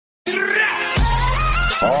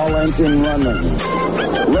All engine running.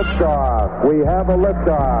 Liftoff. We have a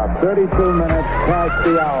liftoff. 32 minutes past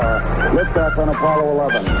the hour. Liftoff on Apollo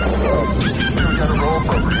 11.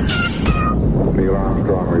 Neil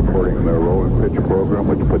Armstrong reporting the roll and pitch program,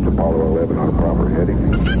 which puts Apollo 11 on a proper heading.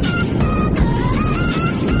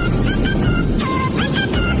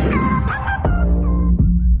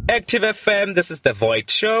 Active FM, this is The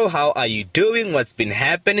Void Show. How are you doing? What's been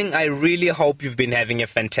happening? I really hope you've been having a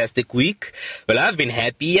fantastic week. Well, I've been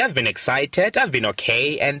happy, I've been excited, I've been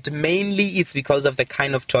okay, and mainly it's because of the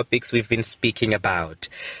kind of topics we've been speaking about.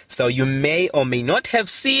 So you may or may not have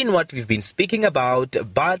seen what we've been speaking about,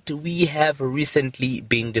 but we have recently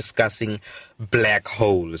been discussing black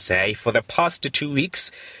holes. For the past 2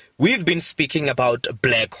 weeks, we've been speaking about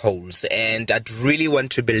black holes, and I'd really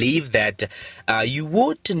want to believe that you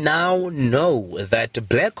would now know that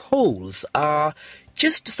black holes are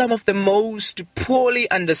just some of the most poorly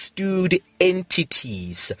understood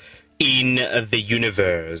entities in the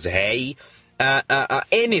universe,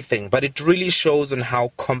 anything, but it really shows on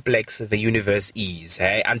how complex the universe is.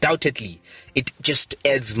 Undoubtedly, it just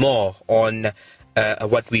adds more on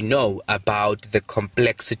what we know about the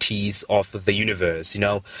complexities of the universe.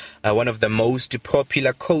 One of the most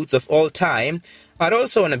popular quotes of all time, I'd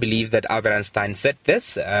also want to believe that Albert Einstein said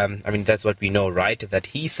this. That's what we know, right? That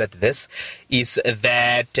he said this, is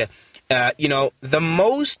that, the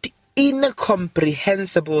most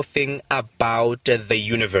incomprehensible thing about the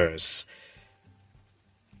universe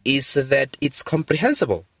is that it's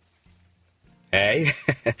comprehensible.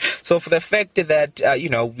 So for the fact that,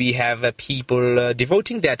 we have people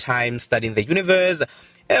devoting their time studying the universe,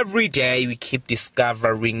 every day we keep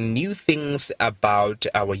discovering new things about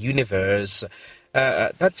our universe.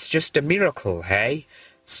 That's just a miracle,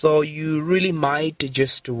 So you really might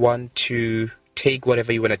just want to take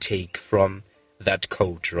whatever you want to take from that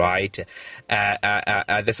quote, right?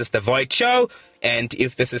 This is The Void Show. And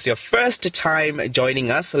if this is your first time joining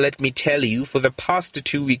us, let me tell you, for the past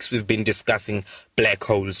 2 weeks, we've been discussing black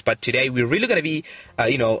holes. But today, we're really going to be,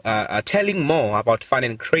 telling more about fun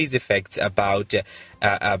and crazy facts about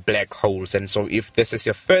black holes. And so if this is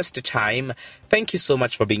your first time, thank you so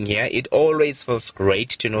much for being here. It always feels great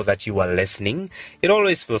to know that you are listening. It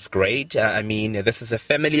always feels great. This is a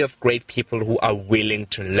family of great people who are willing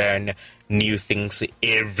to learn new things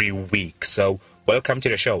every week. So welcome to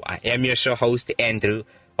the show. I am your show host, Andrew,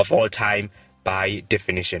 of all time by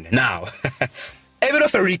definition. Now, a bit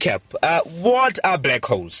of a recap. What are black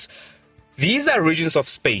holes? These are regions of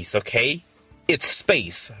space, okay? It's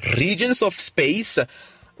space. Regions of space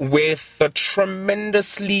with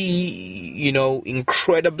tremendously,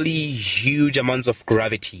 incredibly huge amounts of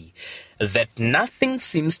gravity that nothing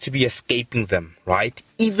seems to be escaping them, right?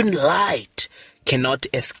 Even light cannot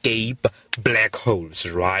escape black holes,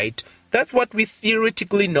 right? That's what we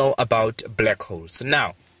theoretically know about black holes.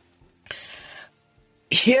 Now,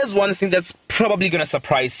 here's one thing that's probably going to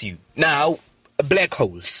surprise you. Now, black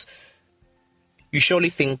holes. You surely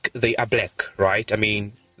think they are black, right?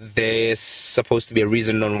 There's supposed to be a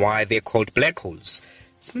reason on why they're called black holes.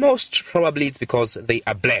 Most probably it's because they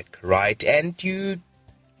are black, right? And you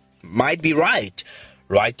might be right.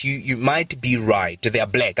 Right, you might be right. They are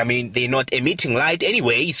black. They're not emitting light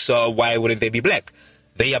anyway, so why wouldn't they be black?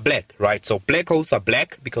 They are black, right? So black holes are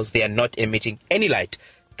black because they are not emitting any light.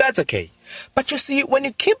 That's okay. But you see, when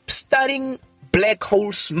you keep studying black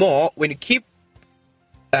holes more, when you keep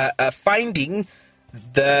finding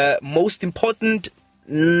the most important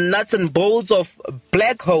nuts and bolts of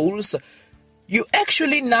black holes, you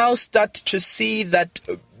actually now start to see that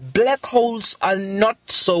black holes are not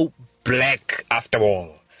so black after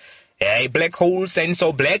all. Black holes ain't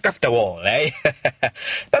so black after all.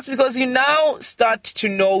 That's because you now start to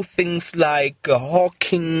know things like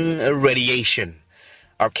Hawking radiation.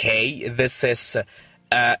 Okay, this is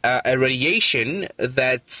a radiation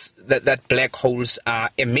that black holes are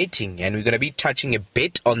emitting, and we're going to be touching a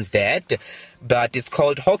bit on that. But it's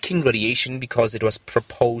called Hawking radiation because it was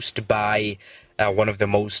proposed by one of the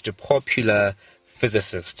most popular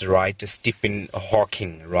physicists, right? Stephen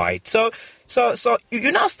Hawking, right? So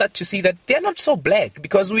you now start to see that they're not so black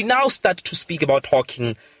because we now start to speak about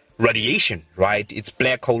Hawking radiation, right? It's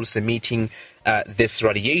black holes emitting this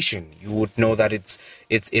radiation. You would know that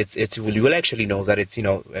you will actually know that it's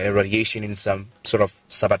a radiation in some sort of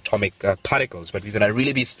subatomic particles. But we're gonna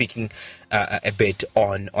really be speaking a bit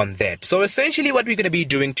on that. So essentially, what we're gonna be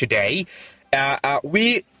doing today,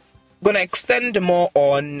 we're gonna extend more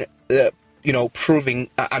on proving,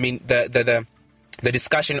 the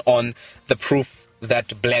discussion on the proof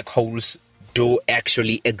that black holes do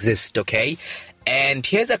actually exist, okay? And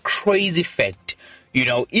here's a crazy fact.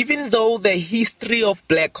 Even though the history of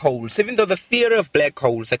black holes, even though the theory of black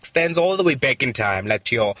holes extends all the way back in time, like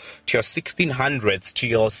to your 1600s, to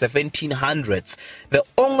your 1700s, the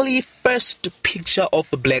only first picture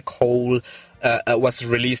of a black hole was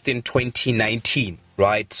released in 2019,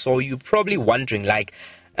 right? So you're probably wondering,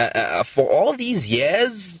 for all these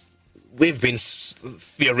years, we've been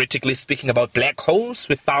theoretically speaking about black holes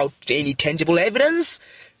without any tangible evidence.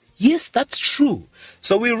 Yes, that's true.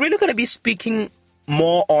 So we're really going to be speaking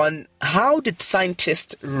more on how did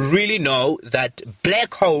scientists really know that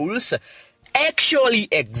black holes actually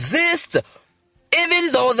exist,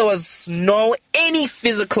 even though there was no any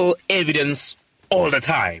physical evidence all the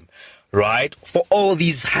time, right? For all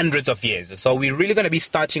these hundreds of years. So we're really going to be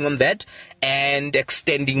starting on that and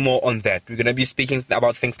extending more on that. We're going to be speaking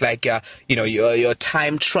about things like, your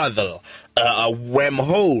time travel,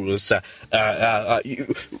 wormholes.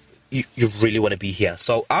 You really want to be here.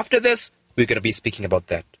 So after this, we're going to be speaking about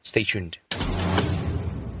that. Stay tuned.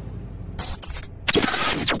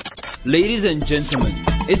 Ladies and gentlemen,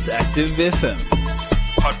 it's Active FM.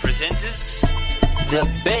 Hot presenters, the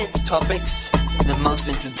best topics, the most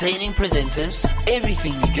entertaining presenters,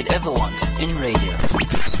 everything you could ever want in radio.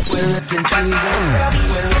 We're lifting Jesus up,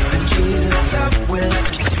 we're lifting Jesus up, we're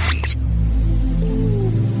lifting.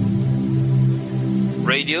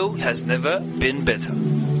 Radio has never been better.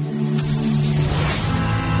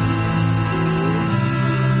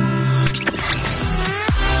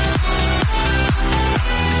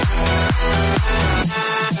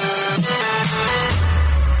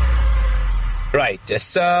 Right,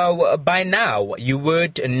 so by now you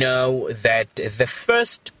would know that the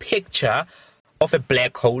first picture of a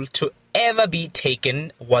black hole to ever be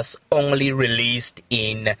taken was only released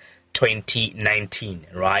in 2019,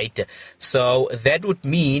 right? So that would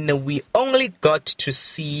mean we only got to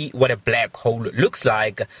see what a black hole looks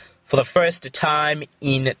like for the first time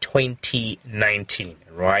in 2019,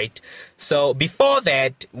 right? So before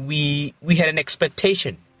that, we had an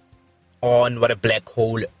expectation on what a black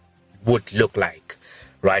hole would look like,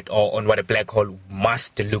 right? Or on what a black hole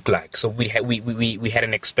must look like. So we had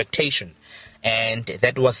an expectation, and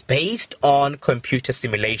that was based on computer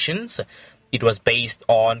simulations. It was based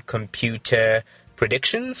on computer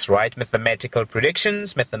predictions, right? Mathematical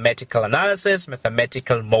predictions, mathematical analysis,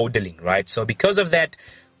 mathematical modeling, right? So because of that,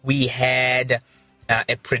 we had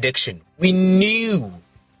a prediction. We knew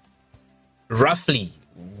roughly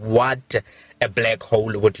what a black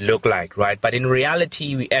hole would look like, right? But in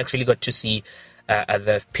reality, we actually got to see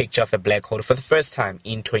the picture of a black hole for the first time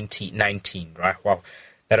in 2019, right? Wow,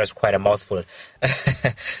 that was quite a mouthful.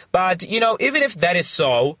 But, even if that is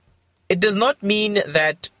so, it does not mean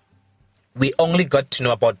that we only got to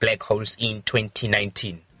know about black holes in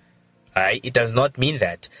 2019, right? It does not mean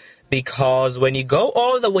that, because when you go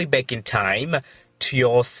all the way back in time to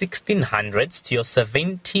your 1600s, to your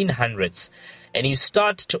 1700s, and you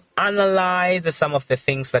start to analyze some of the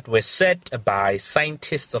things that were said by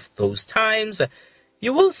scientists of those times,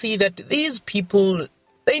 you will see that these people,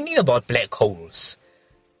 they knew about black holes.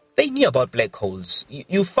 They knew about black holes.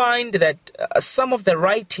 You find that some of the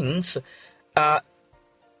writings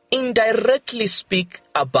indirectly speak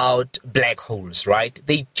about black holes, right?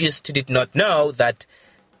 They just did not know that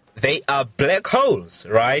they are black holes,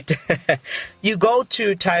 right? You go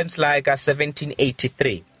to times like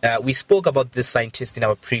 1783. We spoke about this scientist in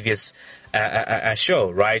our previous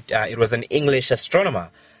show, right? It was an English astronomer,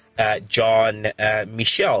 John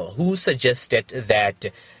Michell, who suggested that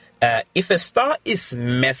if a star is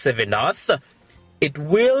massive enough,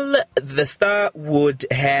 the star would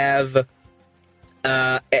have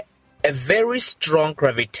a very strong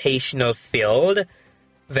gravitational field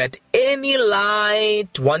that any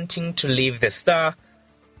light wanting to leave the star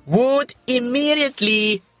would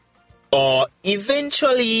immediately or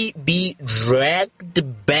eventually be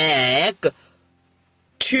dragged back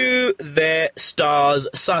to the star's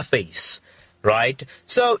surface, right?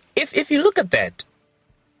 So if you look at that,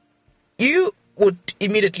 you would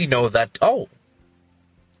immediately know that, oh,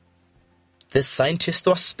 this scientist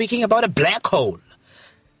was speaking about a black hole,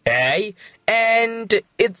 eh? And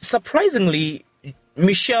it's surprisingly,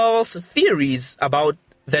 Michel's theories about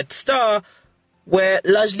that star were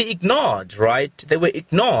largely ignored, right? They were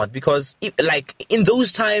ignored because, in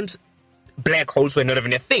those times, black holes were not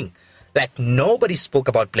even a thing. Like, nobody spoke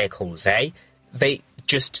about black holes, eh? They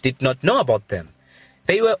just did not know about them.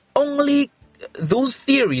 Those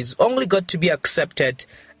theories only got to be accepted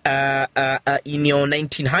in your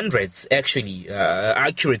 1900s, actually,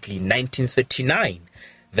 accurately, 1939.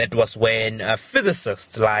 That was when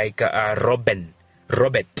physicists like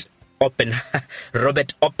Robert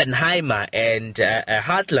Oppenheimer and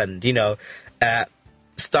Hartland,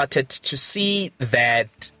 started to see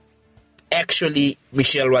that actually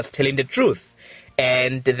Michel was telling the truth,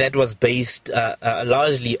 and that was based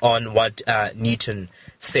largely on what Newton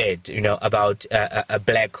said, about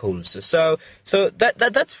black holes. So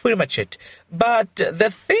that's pretty much it. But the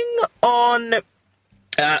thing on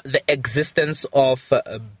the existence of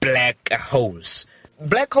black holes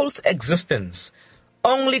existence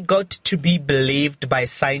only got to be believed by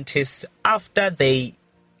scientists after they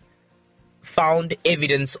found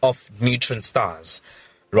evidence of neutron stars,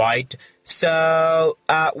 right? So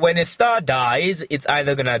when a star dies, it's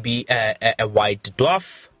either going to be a white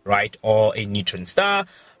dwarf, right, or a neutron star,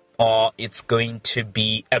 or it's going to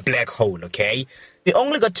be a black hole, okay? We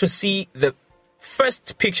only got to see the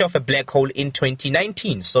first picture of a black hole in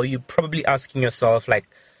 2019, so you're probably asking yourself, like,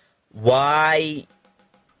 why,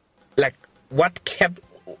 like, what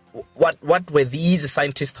were these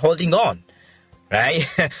scientists holding on, right?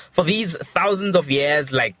 For these thousands of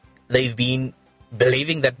years, like, they've been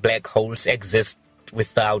believing that black holes exist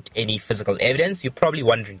without any physical evidence. You're probably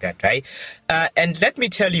wondering that, right? And let me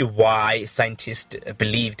tell you why scientists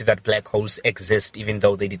believed that black holes exist even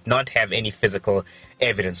though they did not have any physical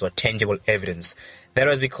evidence or tangible evidence. That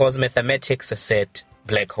was because mathematics said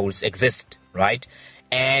black holes exist, right?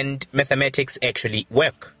 And mathematics actually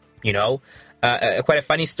work, Quite a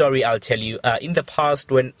funny story I'll tell you. In the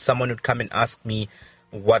past, when someone would come and ask me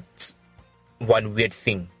what's one weird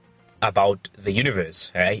thing about the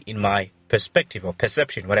universe, right, in my perspective or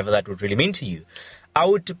perception, whatever that would really mean to you, I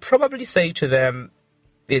would probably say to them,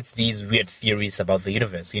 it's these weird theories about the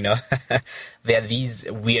universe, There are these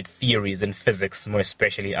weird theories in physics, more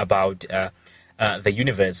especially about the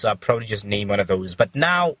universe. So I'll probably just name one of those. But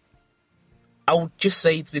now, I would just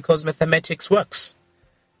say it's because mathematics works.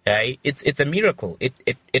 Right? It's a miracle.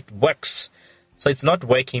 It works. So it's not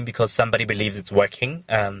working because somebody believes it's working.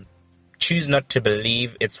 Choose not to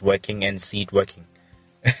believe it's working and see it working.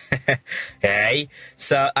 Okay?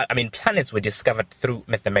 So, planets were discovered through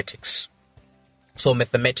mathematics. So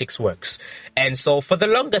mathematics works. And so for the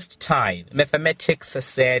longest time, mathematics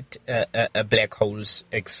said black holes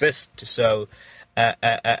exist. So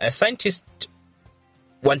a scientist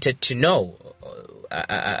wanted to know,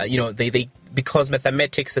 they because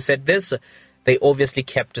mathematics said this, they obviously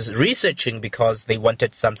kept researching because they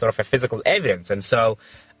wanted some sort of a physical evidence. And so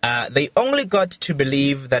they only got to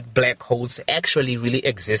believe that black holes actually really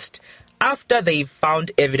exist after they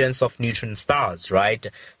found evidence of neutron stars, right?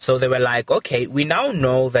 So they were like, okay, we now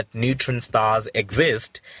know that neutron stars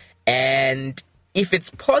exist, and if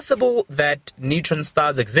it's possible that neutron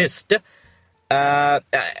stars exist, and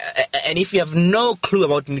if you have no clue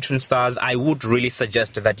about neutron stars, I would really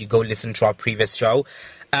suggest that you go listen to our previous show.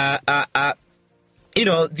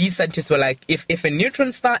 These scientists were like, if a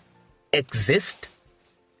neutron star exists,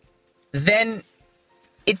 then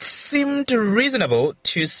it seemed reasonable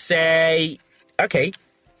to say, okay,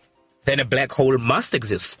 then a black hole must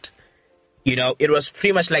exist. It was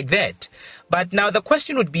pretty much like that. But now the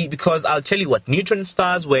question would be, because I'll tell you what, neutron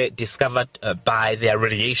stars were discovered by their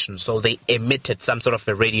radiation. So they emitted some sort of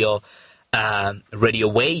a radio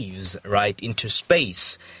waves, right, into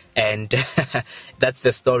space. And that's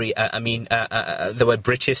the story. There were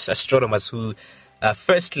British astronomers who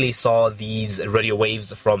firstly saw these radio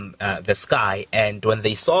waves from the sky, and when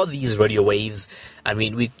they saw these radio waves,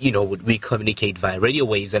 we communicate via radio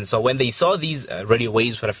waves, and so when they saw these radio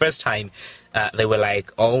waves for the first time, they were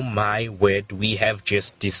like, oh my word, we have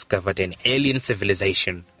just discovered an alien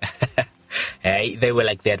civilization. Hey, they were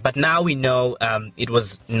like that. But now we know it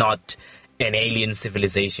was not an alien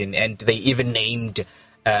civilization, and they even named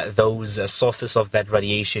those sources of that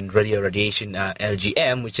radio radiation,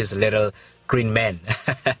 LGM, which is Little Green Men.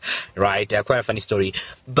 Right? Quite a funny story.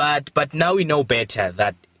 But now we know better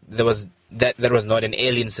that there was not an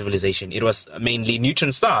alien civilization. It was mainly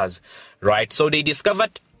neutron stars, right? So they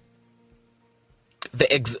discovered,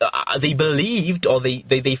 they believed, or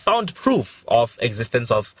they found proof of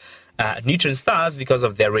existence of neutron stars because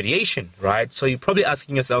of their radiation, right? So you're probably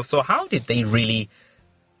asking yourself, so how did they really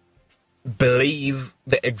believe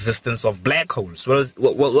the existence of black holes?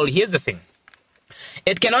 Well, here's the thing.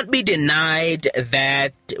 It cannot be denied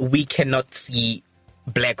that we cannot see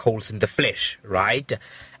black holes in the flesh, right?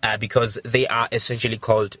 Because they are essentially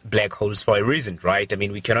called black holes for a reason, right?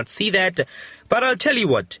 We cannot see that. But I'll tell you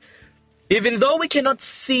what, even though we cannot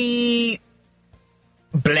see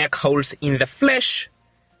black holes in the flesh,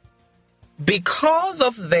 because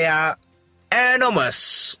of their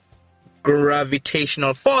enormous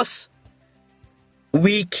gravitational force,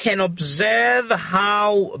 we can observe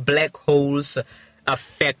how black holes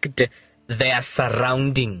affect their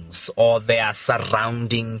surroundings or their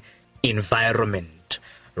surrounding environment.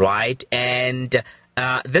 right? And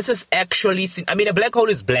this is actually, I mean, a black hole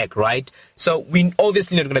is black, right? So we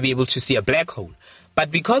obviously not going to be able to see a black hole.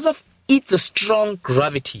 But because of its strong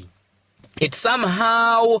gravity, it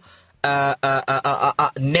somehow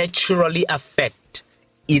naturally affect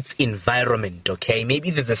its environment, okay? Maybe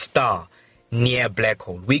there's a star near a black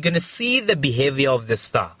hole. We're going to see the behavior of the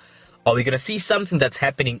star, or we're going to see something that's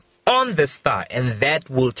happening on the star, and that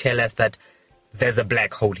will tell us that there's a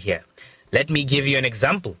black hole here. Let me give you an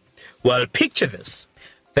example. Well, picture this.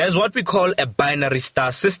 There's what we call a binary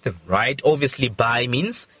star system, right? Obviously, bi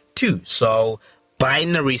means two. So,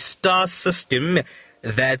 binary star system,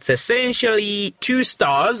 that's essentially two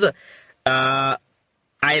stars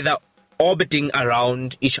either orbiting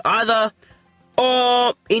around each other,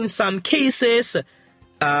 or in some cases,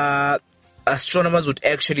 astronomers would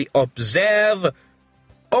actually observe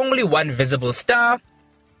only one visible star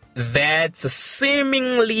that's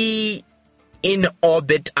seemingly in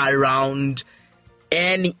orbit around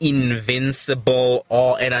an invincible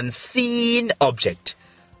or an unseen object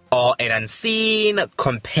or an unseen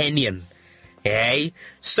companion. Okay,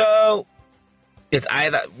 so it's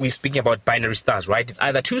either, we're speaking about binary stars, right? It's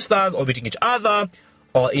either two stars orbiting each other,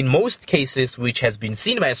 or in most cases, which has been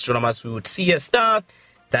seen by astronomers, we would see a star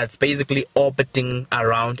that's basically orbiting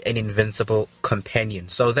around an invincible companion.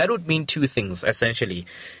 So that would mean two things, essentially.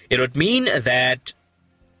 It would mean that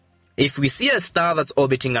if we see a star that's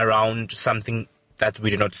orbiting around something that we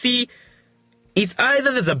do not see, it's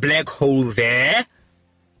either there's a black hole there,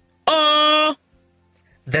 or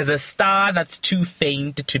there's a star that's too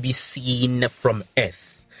faint to be seen from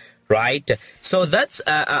Earth, right? So that's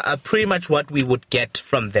pretty much what we would get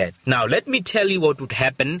from that. Now, let me tell you what would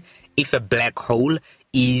happen if a black hole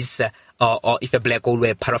is, or if a black hole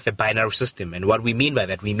were part of a binary system. And what we mean by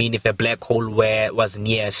that, we mean if a black hole was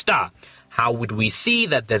near a star. How would we see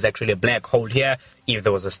that there's actually a black hole here if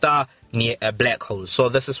there was a star near a black hole? So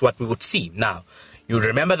this is what we would see. Now, you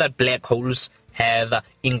remember that black holes have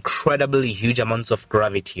incredibly huge amounts of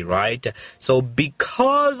gravity, right? So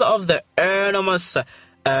because of the enormous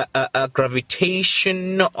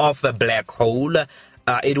gravitation of a black hole,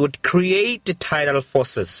 it would create tidal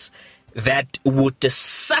forces that would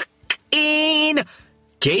suck in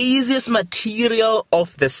gaseous material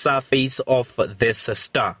off the surface of this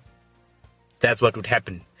star. That's what would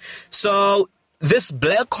happen. So this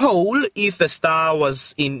black hole, if a star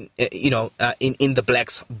was in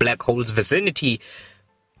the black hole's vicinity,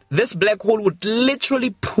 this black hole would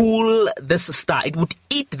literally pull this star. It would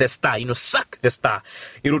eat the star, suck the star.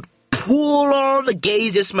 It would pull all the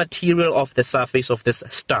gaseous material off the surface of this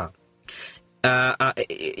star.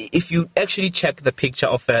 If you actually check the picture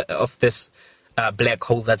of this black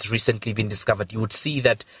hole that's recently been discovered, you would see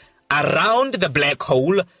that around the black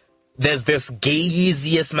hole, there's this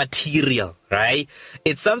gaseous material, right?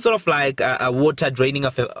 It's some sort of like a water draining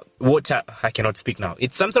of a water. I cannot speak now.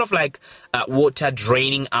 It's some sort of like water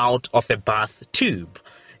draining out of a bath tube.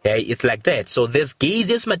 Okay? It's like that. So this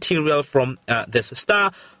gaseous material from this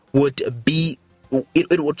star would be,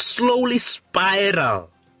 it would slowly spiral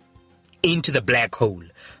into the black hole,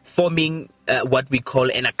 forming what we call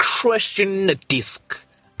an accretion disk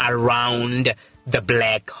around the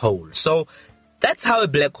black hole. So that's how a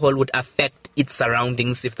black hole would affect its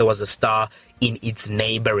surroundings if there was a star in its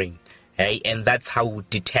neighboring. Okay? And that's how we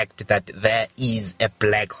detect that there is a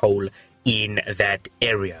black hole in that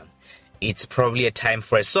area. It's probably a time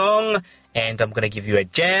for a song, and I'm going to give you a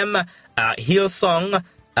jam. Hillsong,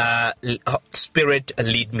 Spirit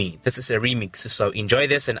Lead Me. This is a remix, so enjoy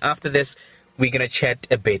this. And after this, we're going to chat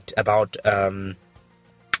a bit about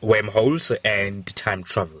wormholes and time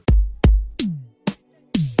travel.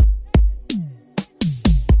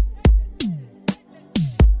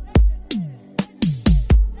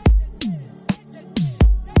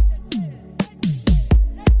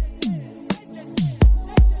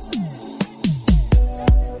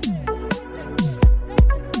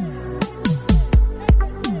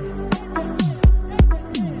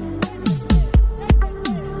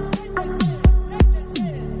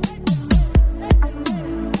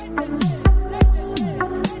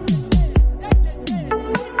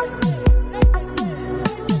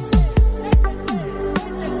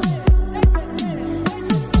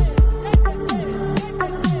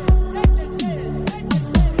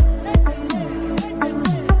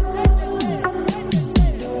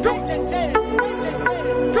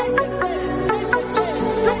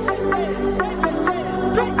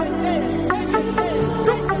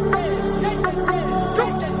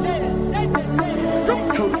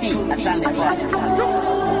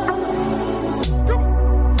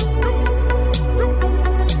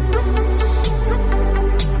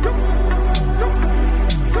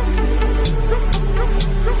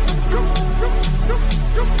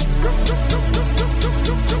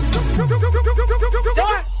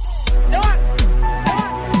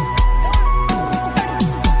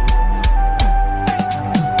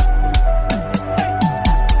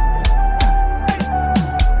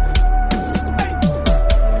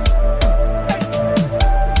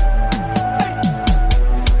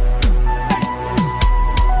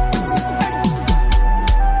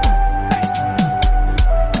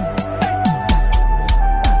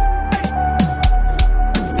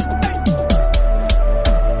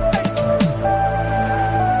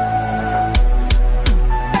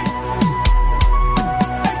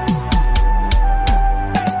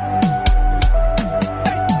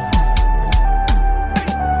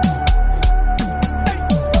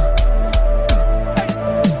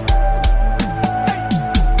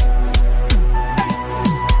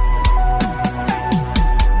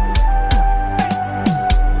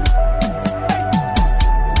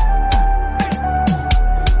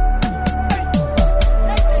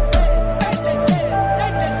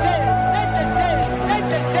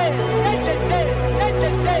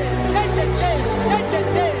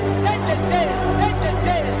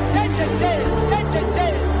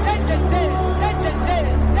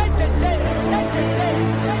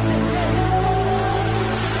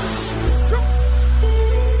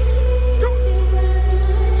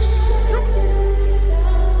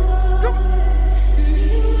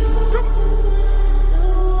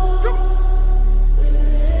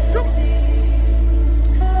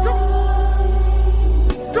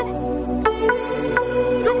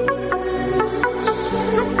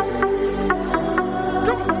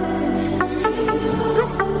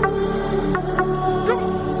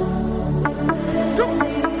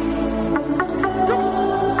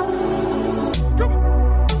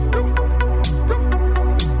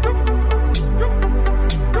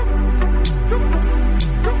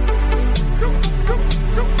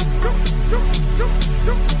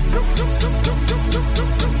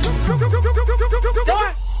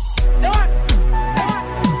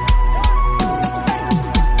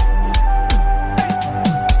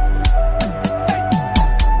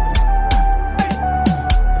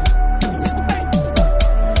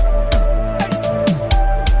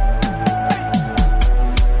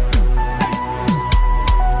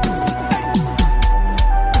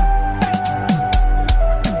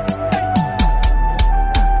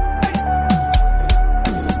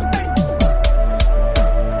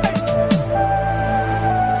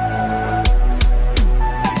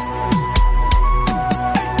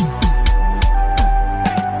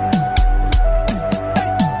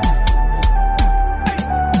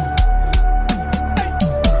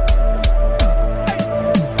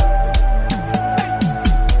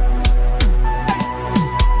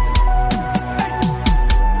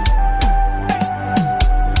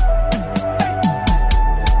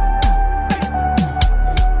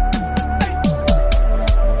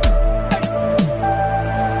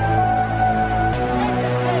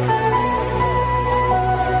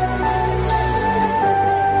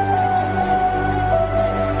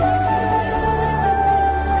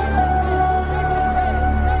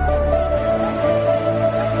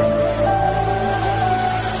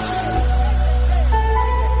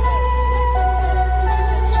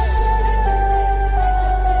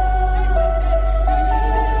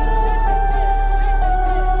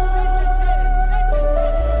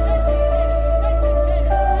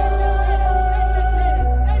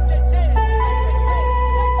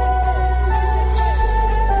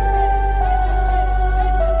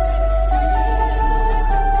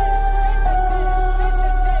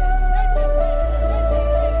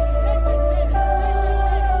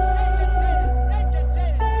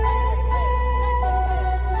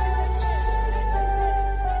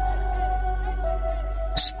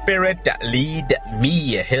 Spirit Lead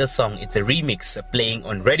Me, Hillsong. It's a remix playing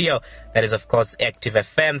on radio. That is, of course, Active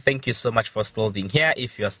FM. Thank you so much for still being here.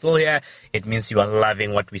 If you are still here, it means you are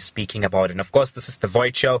loving what we're speaking about. And of course, this is The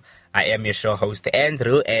Void Show. I am your show host,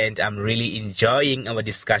 Andrew, and I'm really enjoying our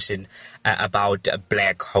discussion about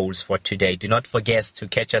black holes for today. Do not forget to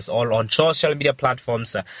catch us all on social media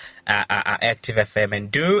platforms, Active FM, and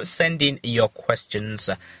do send in your questions,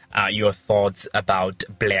 your thoughts about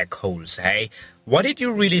black holes. Hey, what did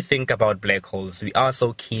you really think about black holes? We are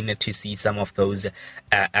so keen to see some of those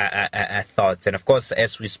thoughts. And of course,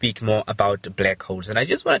 as we speak more about black holes, and I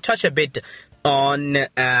just want to touch a bit on,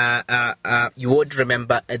 you would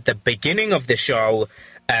remember at the beginning of the show,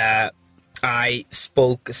 I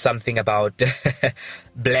spoke something about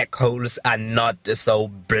black holes are not so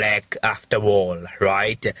black after all,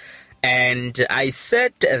 right? And I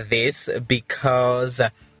said this because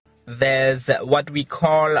there's what we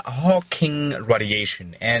call Hawking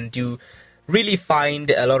radiation, and you really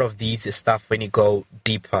find a lot of these stuff when you go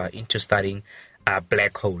deeper into studying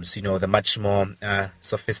black holes, you know, the much more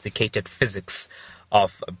sophisticated physics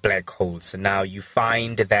of black holes. Now you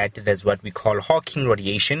find that there's what we call Hawking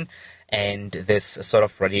radiation, and this sort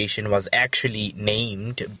of radiation was actually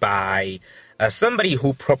named by somebody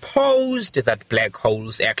who proposed that black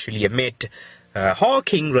holes actually emit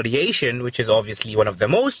Hawking radiation, which is obviously one of the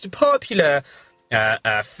most popular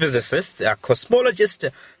physicists, cosmologist,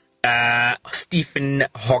 Stephen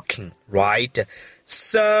Hawking, right?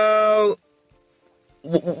 So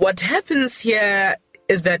what happens here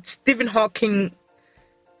is that Stephen Hawking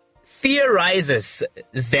theorizes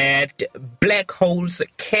that black holes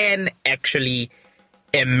can actually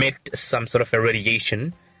emit some sort of a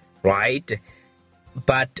radiation, right?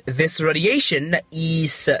 But this radiation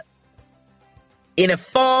is in a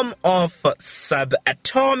form of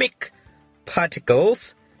subatomic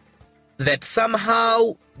particles that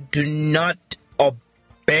somehow do not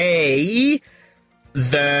obey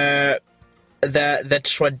the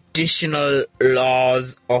traditional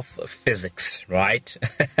laws of physics, right?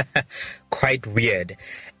 Quite weird.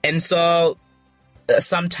 And so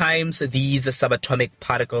sometimes these subatomic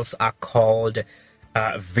particles are called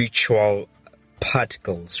virtual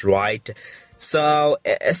particles, right? So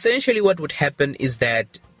essentially what would happen is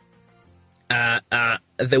that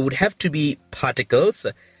there would have to be particles.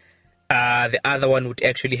 The other one would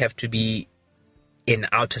actually have to be in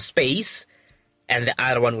outer space, and the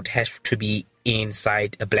other one would have to be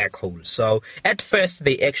inside a black hole. So at first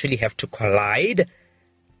they actually have to collide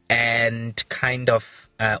and kind of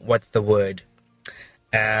what's the word?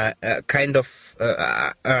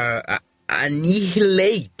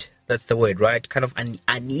 Annihilate. That's the word, right? Kind of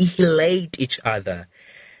annihilate each other.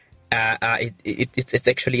 It's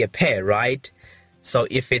actually a pair, right? So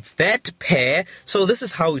if it's that pair, so this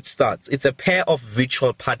is how it starts. It's a pair of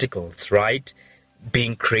virtual particles, right,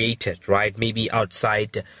 being created, right? Maybe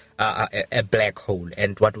outside a black hole.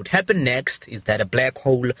 And what would happen next is that a black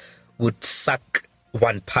hole would suck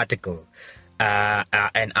one particle.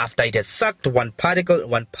 And after it has sucked one particle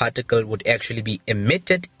would actually be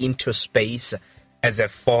emitted into space as a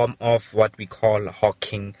form of what we call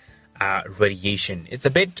Hawking radiation. It's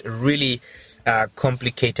a bit really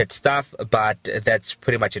complicated stuff, but that's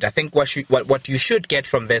pretty much it. I think what you should get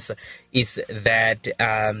from this is that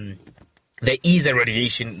there is a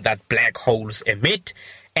radiation that black holes emit,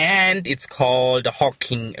 and it's called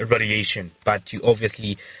Hawking radiation. But you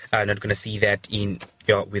obviously are not going to see that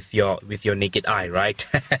with your naked eye, right?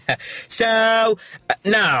 So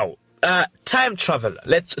now, time travel.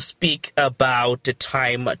 Let's speak about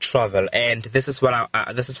time travel, and this is what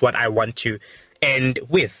I want to end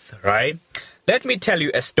with, right? Let me tell you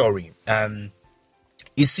a story.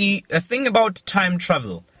 You see, a thing about time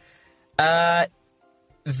travel.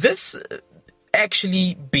 This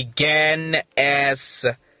actually began as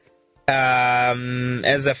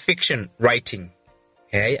a fiction writing.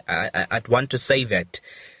 Okay, I'd want to say that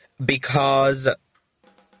because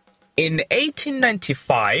in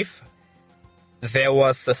 1895 there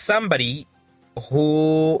was somebody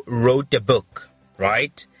who wrote a book,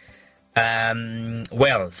 right?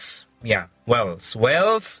 Wells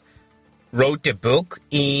wrote a book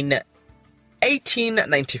in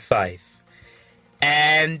 1895.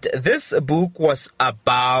 And this book was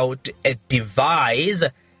about a device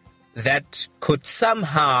that could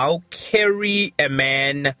somehow carry a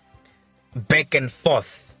man back and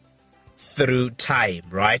forth through time,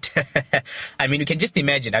 right? I mean, you can just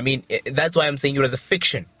imagine. I mean, that's why I'm saying it was a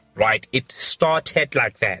fiction, right? It started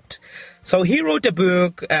like that. So he wrote a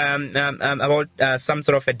book about some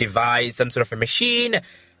sort of a device, some sort of a machine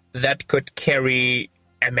that could carry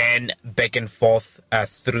a man back and forth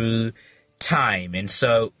through time. And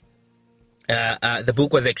so the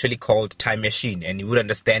book was actually called Time Machine, and you would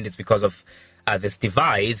understand it's because of this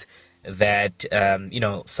device that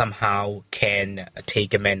somehow can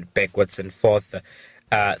take a man backwards and forth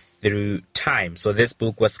through time. So this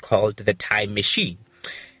book was called The Time Machine.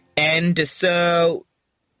 And so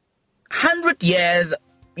 100 years,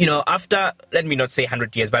 after, let me not say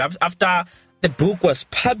 100 years, but after the book was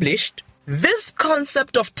published, this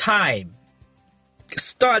concept of time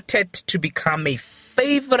started to become a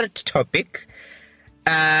favorite topic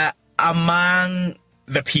among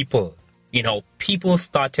the people. People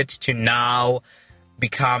started to now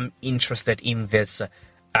become interested in this.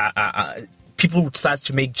 People would start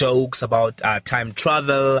to make jokes about time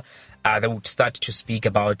travel. They would start to speak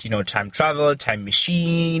about, time travel, time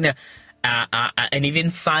machine, and even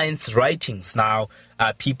science writings. Now,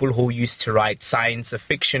 people who used to write science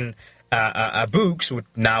fiction books would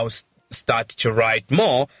now start to write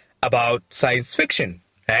more about science fiction,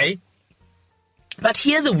 right? But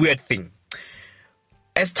here's a weird thing.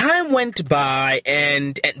 As time went by,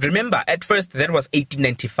 and remember, at first that was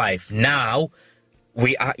 1895. Now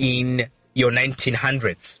we are in your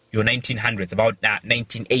 1900s, about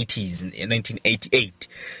 1980s and 1988.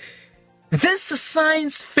 This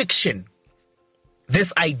science fiction,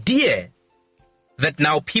 this idea that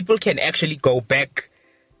now people can actually go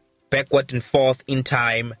backward and forth in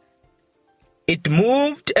time, it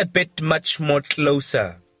moved a bit much more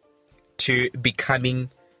closer to becoming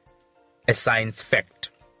a science fact.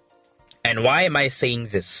 And why am I saying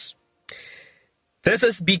this? This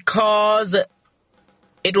is because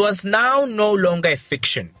it was now no longer a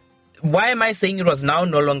fiction. Why am I saying it was now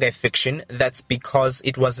no longer a fiction? That's because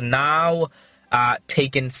it was now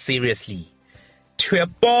taken seriously, to a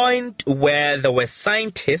point where there were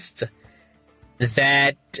scientists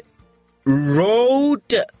that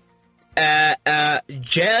wrote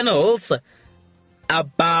journals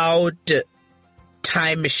about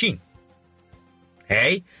time machine.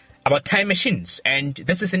 Okay? About time machines. And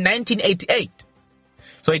this is in 1988.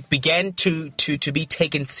 So it began to be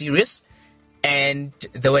taken serious, and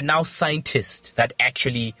there were now scientists that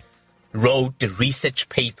actually wrote the research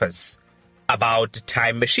papers about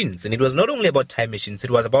time machines. And it was not only about time machines,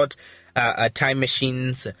 it was about time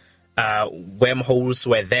machines, wormholes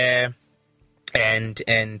were there, and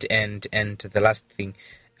the last thing,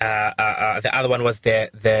 the other one was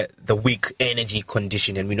the weak energy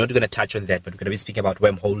condition, and we're not going to touch on that, but we're going to be speaking about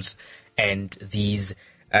wormholes and these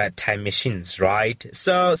time machines, right?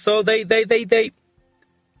 So they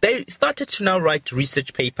started to now write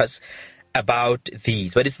research papers about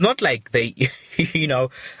these, but it's not like they,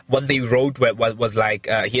 what they wrote was like,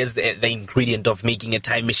 here's the ingredient of making a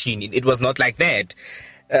time machine. It was not like that,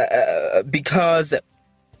 because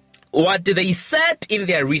what they said in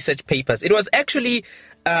their research papers, it was actually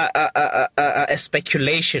a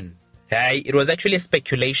speculation. Okay? It was actually a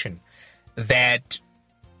speculation that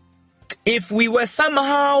if we were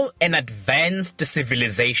somehow an advanced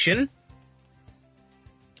civilization,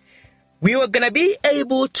 we were going to be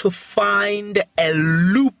able to find a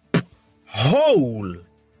loophole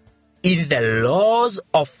in the laws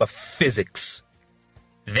of physics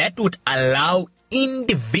that would allow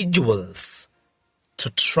individuals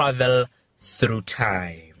to travel through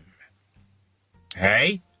time.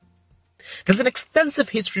 Okay? There's an extensive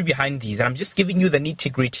history behind these, and I'm just giving you the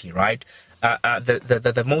nitty-gritty, right?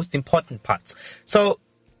 The most important parts. So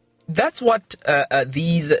that's what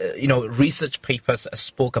these research papers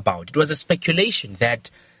spoke about. It was a speculation that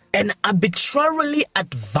an arbitrarily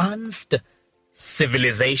advanced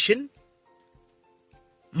civilization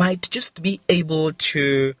might just be able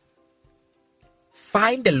to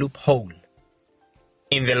find a loophole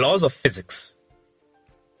in the laws of physics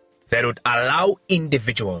that would allow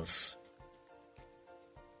individuals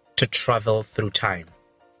to travel through time.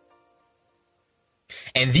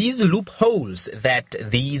 And these loopholes that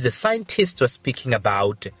these scientists were speaking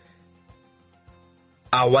about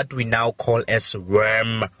are what we now call as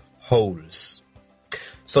wormholes.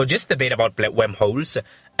 So just a bit about wormholes.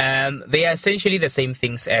 They are essentially the same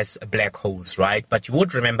things as black holes, right? But you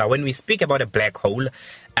would remember when we speak about a black hole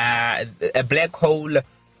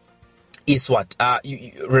is what?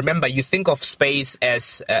 Remember, you think of space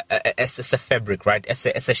as a fabric, right? As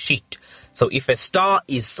a sheet. So if a star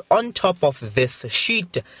is on top of this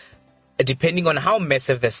sheet, depending on how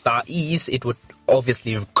massive the star is, it would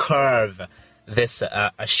obviously curve this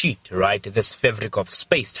sheet, right? This fabric of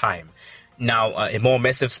space-time. Now, a more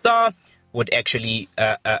massive star would actually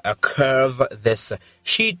curve this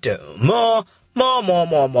sheet more,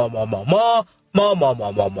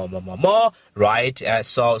 right?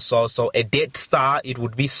 So a dead star, it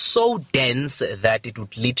would be so dense that it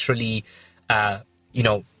would literally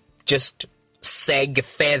just sag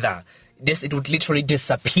further. It would literally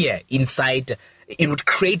disappear inside. It would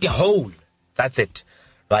create a hole. That's it,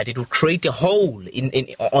 right? It would create a hole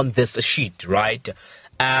on this sheet, right?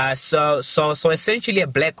 So essentially, a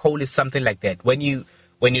black hole is something like that. When you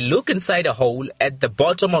look inside a hole, at the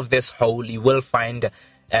bottom of this hole, you will find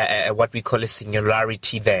what we call a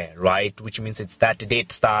singularity there, right? Which means it's that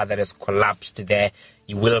dead star that has collapsed there.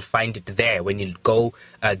 You will find it there when you go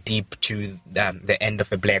deep to the end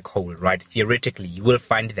of a black hole, right? Theoretically, you will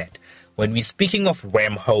find that. When we're speaking of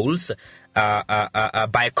wormholes,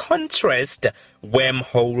 by contrast,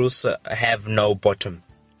 wormholes have no bottom.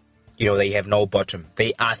 They have no bottom.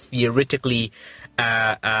 They are theoretically,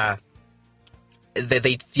 they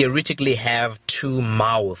theoretically have two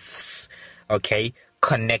mouths, okay,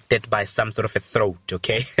 connected by some sort of a throat,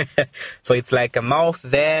 okay? So it's like a mouth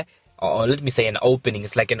there, or let me say an opening.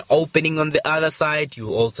 It's like an opening on the other side.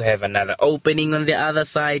 You also have another opening on the other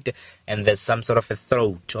side, and there's some sort of a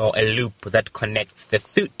throat or a loop that connects the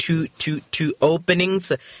two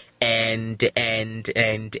openings, and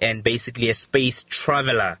basically a space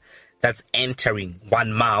traveler that's entering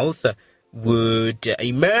one mouth would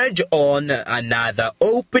emerge on another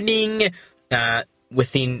opening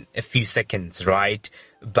within a few seconds, right?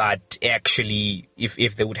 But actually,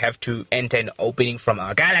 if they would have to enter an opening from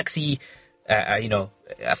our galaxy,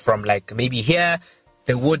 from like maybe here,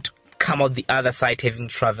 they would come out the other side having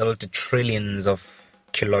traveled trillions of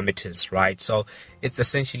kilometers, right? So it's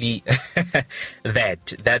essentially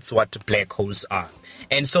that's what black holes are.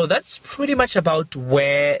 And so that's pretty much about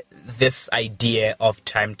where this idea of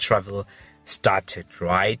time travel started,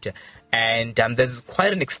 right? And there's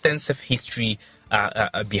quite an extensive history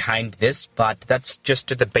behind this, but that's just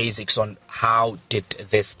the basics on how did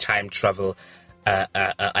this time travel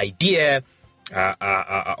idea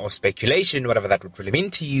or speculation, whatever that would really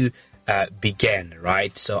mean to you, began,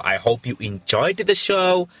 right? So I hope you enjoyed the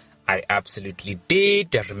show. I absolutely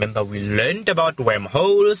did. Remember, we learned about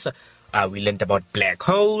wormholes. We learned about black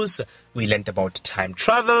holes. We learned about time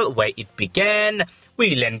travel, where it began.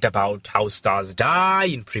 We learned about how stars die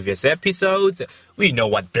in previous episodes. We know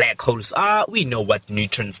what black holes are. We know what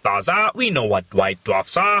neutron stars are. We know what white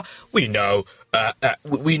dwarfs are. We know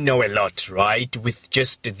a lot, right? With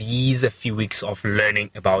just these few weeks of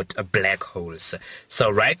learning about black holes. So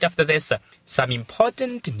right after this, some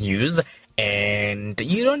important news, and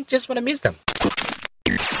you don't just want to miss them.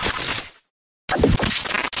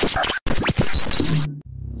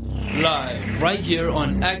 Live, right here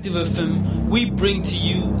on Active FM, we bring to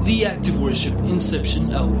you the Active Worship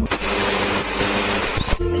Inception album.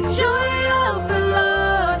 The joy of the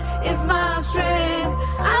Lord is my strength.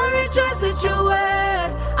 I rejoice at your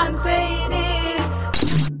word, unfading.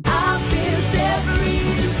 I feel set free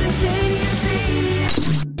instantaneously.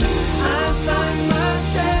 I find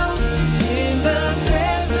myself in the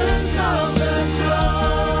presence of the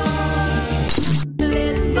cross.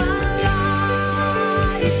 Let my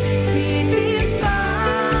life be defined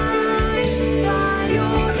by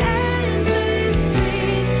your endless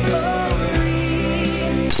victory.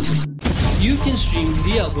 You can stream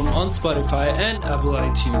the album on Spotify and Apple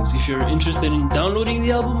iTunes. If you're interested in downloading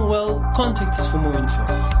the album, well, contact us for more info.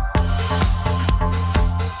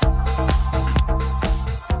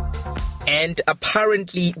 And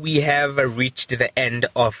apparently we have reached the end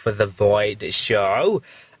of the Void show.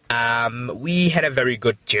 We had a very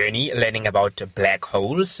good journey learning about black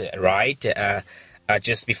holes, right?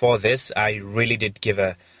 Just before this, I really did give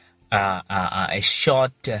a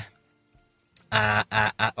short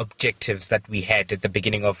objectives that we had at the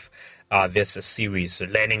beginning of this series,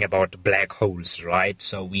 learning about black holes, right?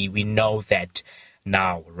 So we know that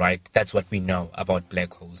now, right? That's what we know about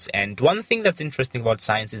black holes. And one thing that's interesting about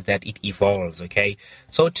science is that it evolves, okay?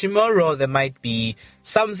 So tomorrow there might be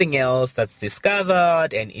something else that's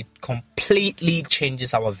discovered and it completely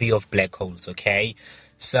changes our view of black holes, okay?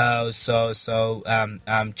 So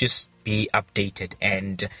just be updated,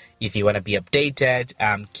 and if you want to be updated,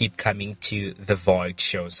 keep coming to the Void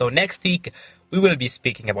show. So next week we will be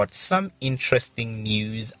speaking about some interesting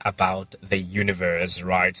news about the universe,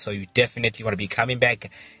 right? So you definitely want to be coming back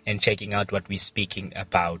and checking out what we're speaking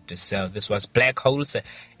about. So this was black holes,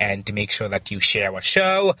 and make sure that you share our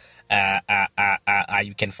show.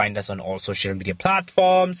 You can find us on all social media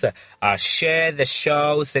platforms. Share the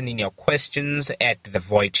show, send in your questions at The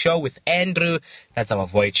Void Show with Andrew. That's our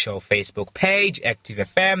Void Show Facebook page, Active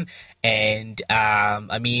FM. And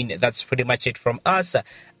that's pretty much it from us.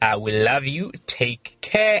 We love you. Take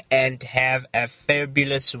care and have a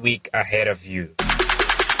fabulous week ahead of you.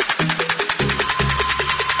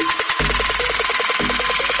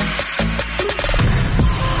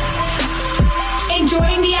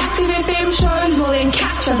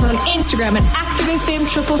 Instagram at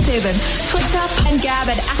ActiveFM777, Twitter and Gab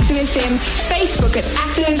at ActiveFM, Facebook at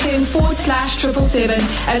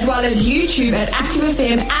ActiveFM/777, as well as YouTube at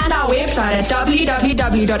ActiveFM and our website at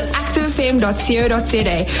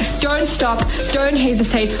www.activefm.co.za. Don't stop, don't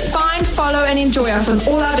hesitate. Find, follow and enjoy us on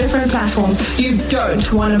all our different platforms. You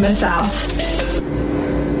don't want to miss out.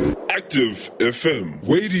 Active FM.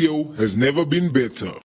 Radio has never been better.